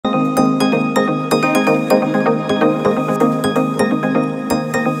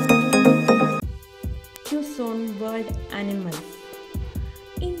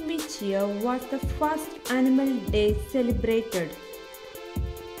Animal Day celebrated?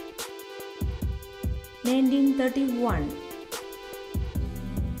 1931.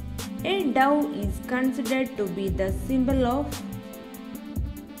 A dove is considered to be the symbol of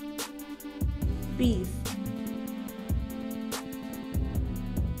peace.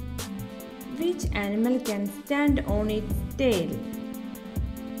 Which animal can stand on its tail?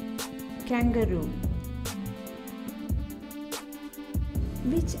 Kangaroo.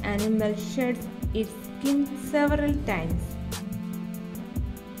 Which animal sheds its skin several times?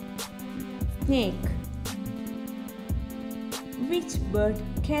 Snake. Which bird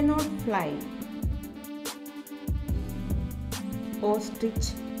cannot fly?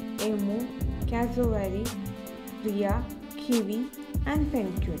 Ostrich, emu, cassowary, rhea, kiwi, and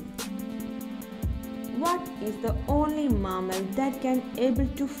penguin. What is the only mammal that can able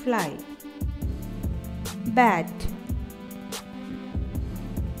to fly? Bat.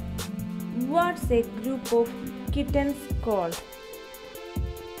 What's a group of kittens called?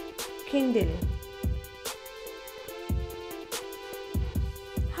 Kindle.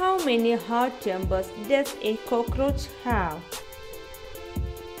 How many heart chambers does a cockroach have?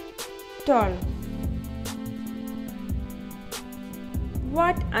 12.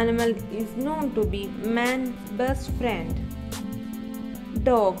 What animal is known to be man's best friend?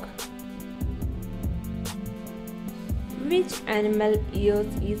 Dog. Which animal ears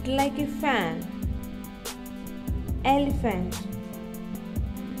is like a fan? Elephant.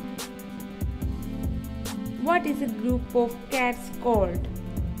 What is a group of cats called?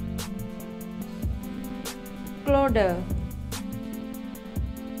 Cloder.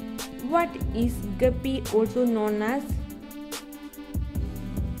 What is guppy also known as?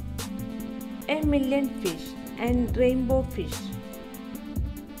 A million fish and rainbow fish.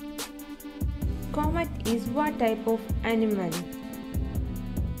 Comet is what type of animal?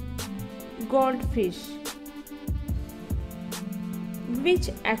 Goldfish. Which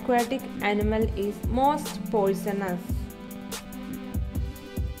aquatic animal is most poisonous?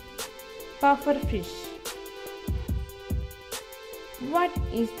 Pufferfish. What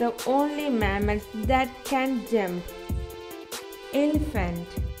is the only mammal that can jump? Elephant.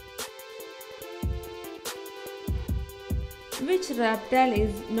 Which reptile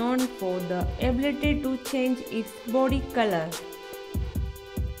is known for the ability to change its body color?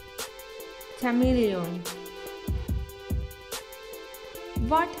 Chameleon.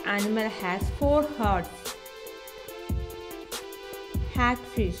 What animal has 4 hearts?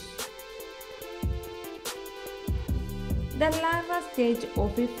 Hagfish. The larva stage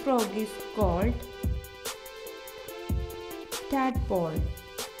of a frog is called tadpole.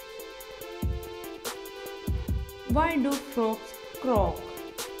 Why do frogs croak?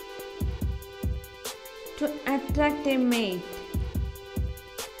 To attract a mate.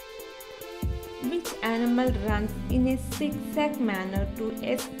 Which animal runs in a zigzag manner to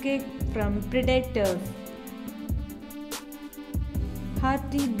escape from predators?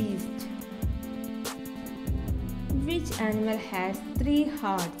 Hartebeest. Which animal has 3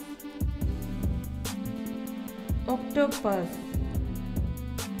 hearts? Octopus.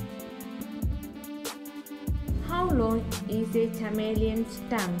 How long is a chameleon's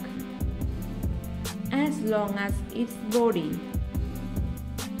tongue? As long as its body.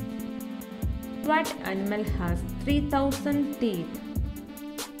 What animal has 3000 teeth?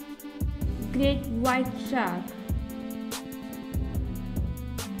 Great white shark.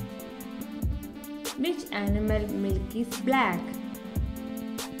 Which animal milk is black?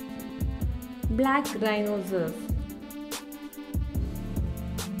 Black rhinoceros.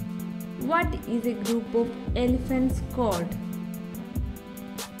 What is a group of elephants called?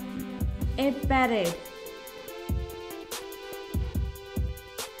 A parade.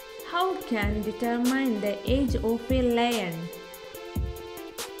 How can determine the age of a lion?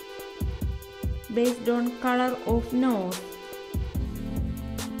 Based on color of nose.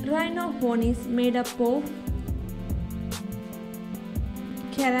 Rhino horn is made up of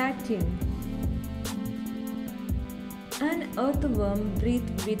keratin. An earthworm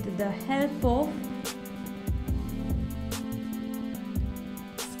breathes with the help of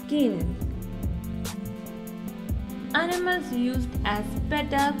skin. Animals used as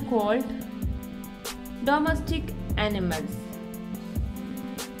pet are called domestic animals.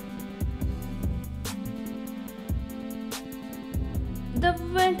 The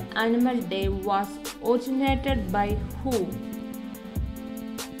World Animal Day was originated by who?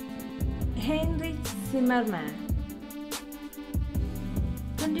 Heinrich Zimmermann.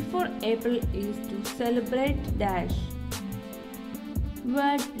 24 April is to celebrate dash.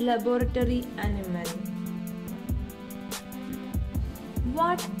 World Laboratory Animal.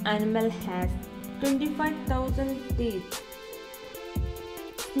 What animal has 25,000 teeth.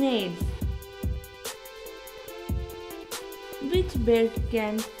 Snails. Which bird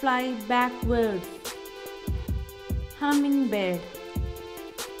can fly backwards? Hummingbird.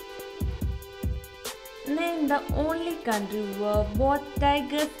 Name the only country where both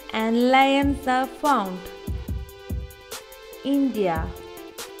tigers and lions are found. India.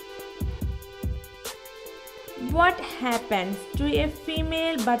 What happens to a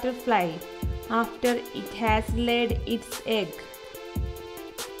female butterfly after it has laid its egg?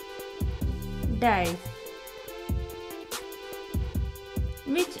 Dies.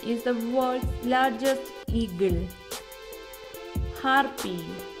 Which is the world's largest eagle? Harpy.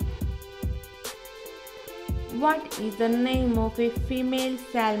 What is the name of a female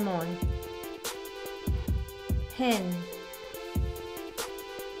salmon? Hen.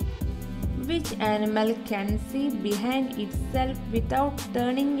 Which animal can see behind itself without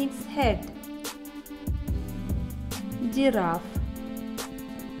turning its head? Giraffe.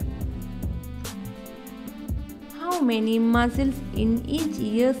 How many muscles in each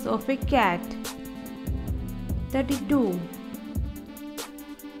ear of a cat? 32.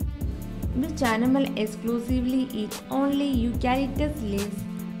 Which animal exclusively eats only eucalyptus leaves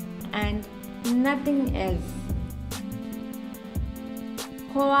and nothing else?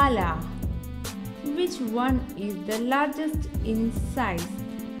 Koala. Which one is the largest in size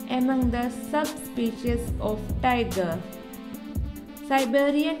among the subspecies of tiger?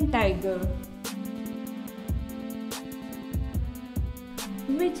 Siberian tiger.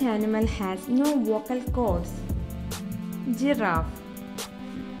 Which animal has no vocal cords? Giraffe.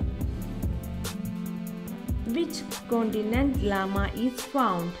 Which continent llama is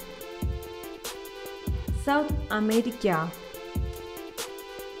found? South America.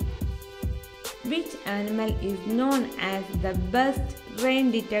 Which animal is known as the best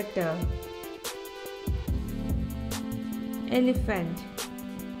rain detector? Elephant.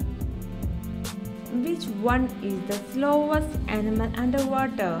 Which one is the slowest animal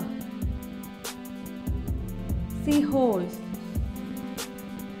underwater? Seahorse.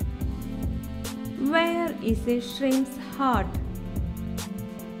 Where is a shrimp's heart?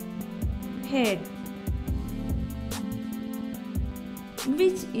 Head.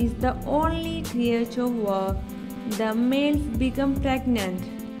 Which is the only creature where the males become pregnant?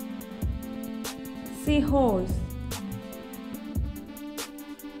 Seahorse.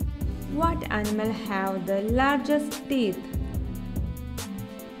 What animal have the largest teeth?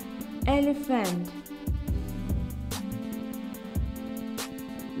 Elephant.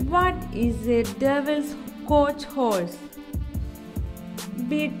 What is a devil's coach horse?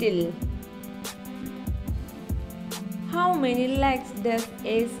 Beetle. How many legs does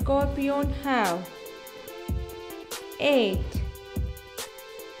a scorpion have? 8.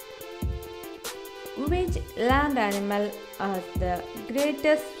 Which land animal has the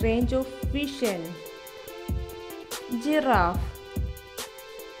greatest range of vision? Giraffe.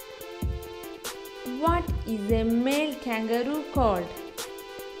 What is a male kangaroo called?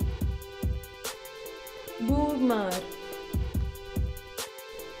 Boomer.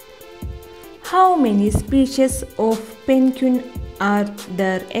 How many species of penguin are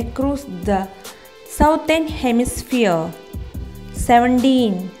there across the southern hemisphere?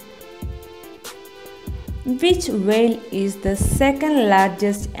 17. Which whale is the second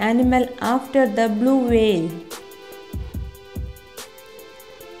largest animal after the blue whale?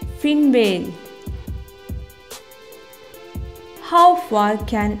 Fin whale. How far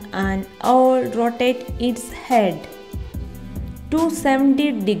can an owl rotate its head?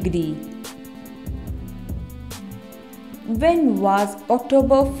 270 degrees. When was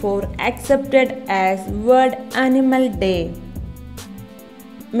October 4 accepted as World Animal Day?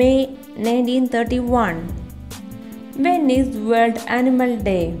 May 1931. When is World Animal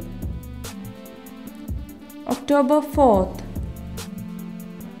Day? October 4th.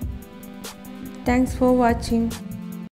 Thanks for watching.